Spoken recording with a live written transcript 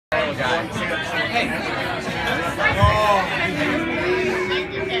guy. Hey.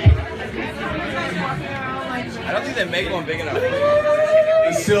 I don't think they make one big enough.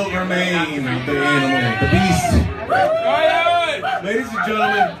 The silver mane of the animal, the beast. Ladies and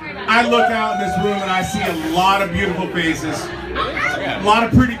gentlemen, I look out in this room and I see a lot of beautiful faces, a lot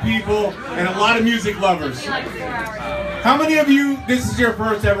of pretty people, and a lot of music lovers. How many of you, this is your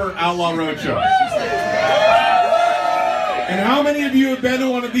first ever Outlaw Roadshow? And how many of you have been to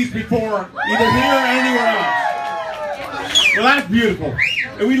one of these before, either here or anywhere else? Well, that's beautiful,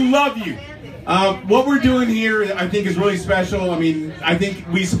 and we love you. What we're doing here, I think, is really special. I mean, I think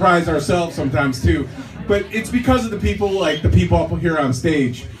we surprise ourselves sometimes too, but it's because of the people, like the people up here on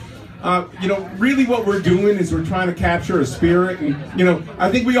stage. You know, really what we're doing is we're trying to capture a spirit, and you know,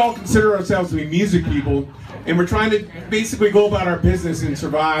 I think we all consider ourselves to be music people, and we're trying to basically go about our business and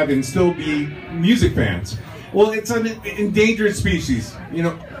survive and still be music fans. Well, it's an endangered species. You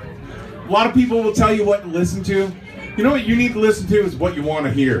know, a lot of people will tell you what to listen to. You know what you need to listen to is what you want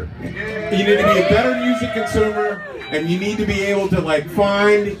to hear. You need to be a better music consumer, and you need to be able to like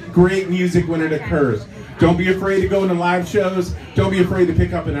find great music when it occurs. Don't be afraid to go into live shows. Don't be afraid to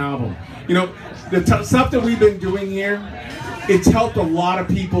pick up an album. You know, the stuff that we've been doing here, it's helped a lot of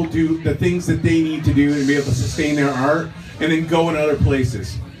people do the things that they need to do and be able to sustain their art and then go in other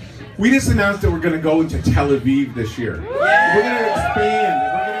places. We just announced that we're going to go into Tel Aviv this year. We're going to expand.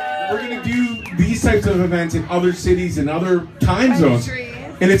 We're going to do these types of events in other cities and other time zones.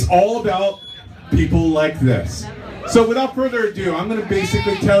 And it's all about people like this. So without further ado, I'm going to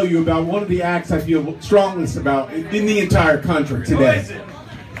basically tell you about one of the acts I feel strongest about in the entire country today.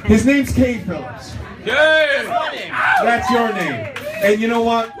 His name's Phillips. That's your name. And you know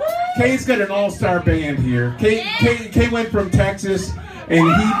what? Kay's got an all-star band here. Kay went from Texas, and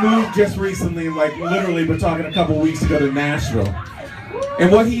he moved just recently, like literally we're talking a couple weeks ago, to Nashville.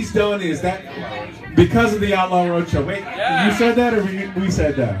 And what he's done is that, because of the Outlaw Roadshow, wait, you said that or we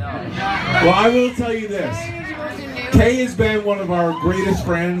said that? Well, I will tell you this. Kay has been one of our greatest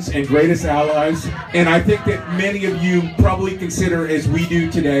friends and greatest allies, and I think that many of you probably consider, as we do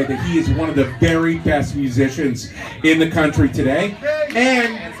today, that he is one of the very best musicians in the country today,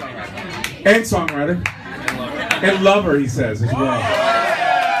 and songwriter, and lover, he says, as well.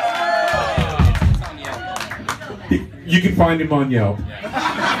 You can find him on Yelp.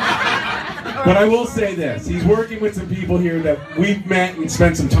 But I will say this, he's working with some people here that we've met and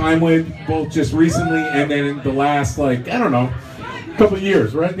spent some time with, both just recently and then in the last, like, I don't know, couple of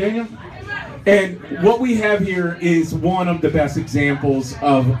years, right, Daniel? And what we have here is one of the best examples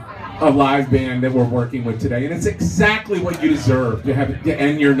of a live band that we're working with today, and it's exactly what you deserve to have to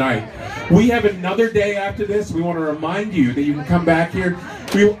end your night. We have another day after this. We want to remind you that you can come back here.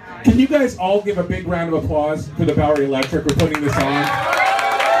 Can you guys all give a big round of applause for the Bowery Electric for putting this on?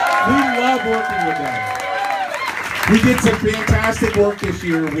 We love working with them. We did some fantastic work this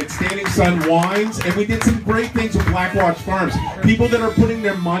year with Standing Sun Wines, and we did some great things with Black Watch Farms. People that are putting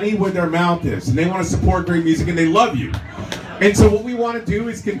their money where their mouth is, and they want to support great music, and they love you. And so what we want to do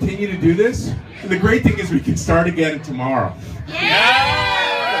is continue to do this. And the great thing is we can start again tomorrow.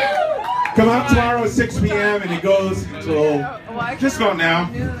 Yeah! Come out tomorrow at 6 p.m. and it goes until, just go now.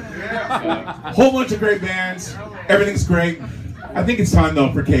 Whole bunch of great bands. Everything's great. I think it's time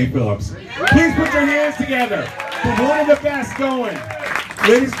though for Phillips. Please put your hands together for one of the best going.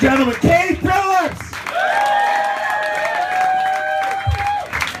 Ladies and gentlemen, Phillips!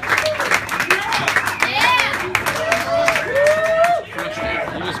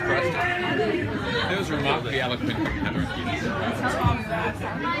 It was remarkably eloquent.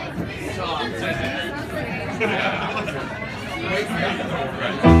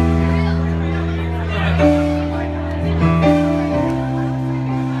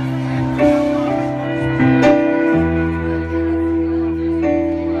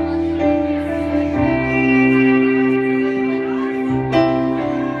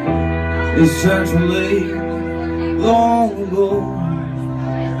 It's actually long ago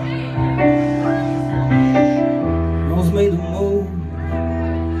I was made to move.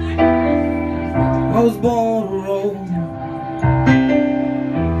 I was born to roll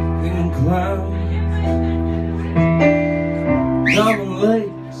in clouds, driving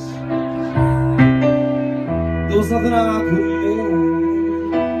lakes. There was nothing I couldn't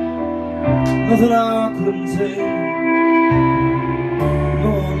move, nothing I couldn't take. No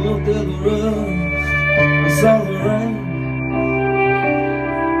one looked at the rust, I saw the rain.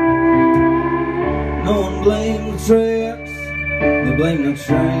 No one blamed the tracks, they blamed the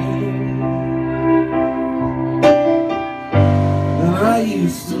train. And I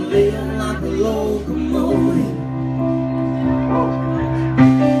used to live like a locomotive,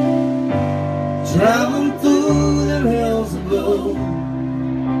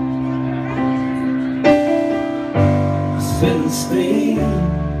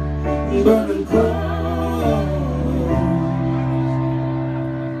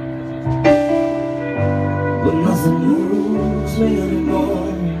 but nothing moves me anymore.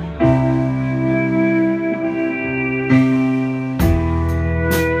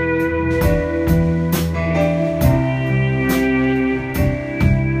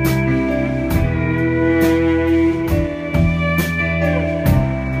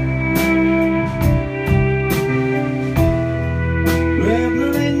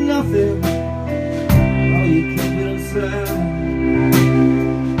 Rambling ain't nothing, all you keep it inside.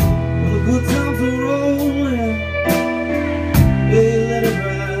 When the good times are rolling, they let it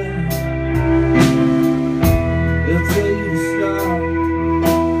ride. They'll tell you to stop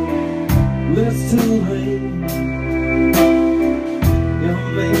when it's too late. Young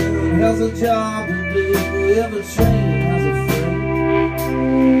man has a job to do, every train has a freight.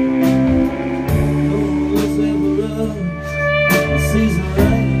 No one looks ever up, sees the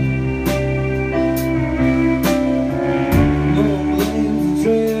rain. No one blames the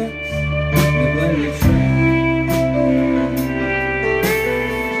tracks, they blame the train.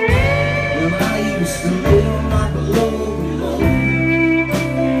 When I used to live like a locomotive,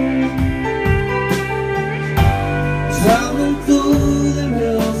 traveling through them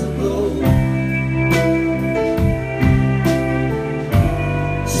hills of gold,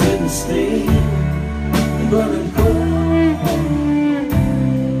 sitting still and burning cold.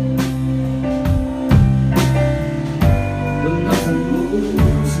 But nothing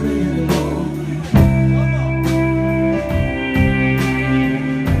moves me anymore.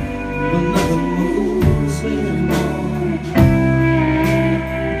 But nothing moves me anymore.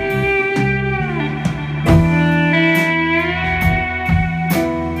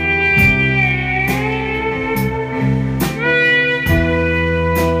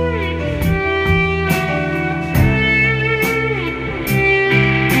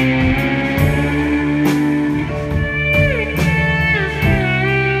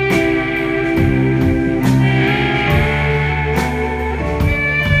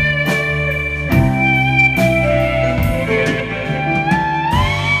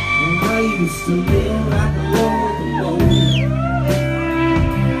 I used to live like a locomotive,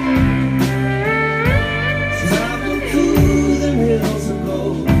 traveling through them hills of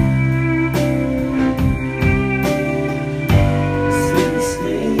gold, sitting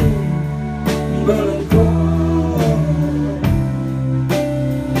still and burning cold.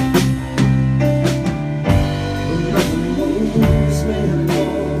 But nothing moves me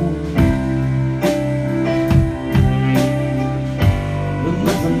anymore. But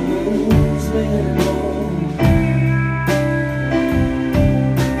nothing moves me anymore.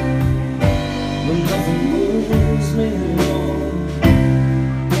 But nothing moves me anymore.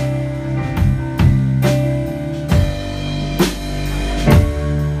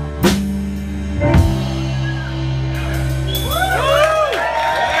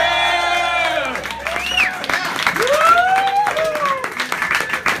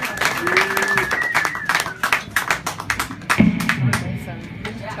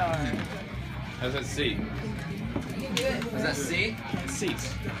 How's that seat? Is that seat?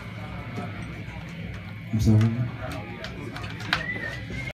 Seats. I'm sorry.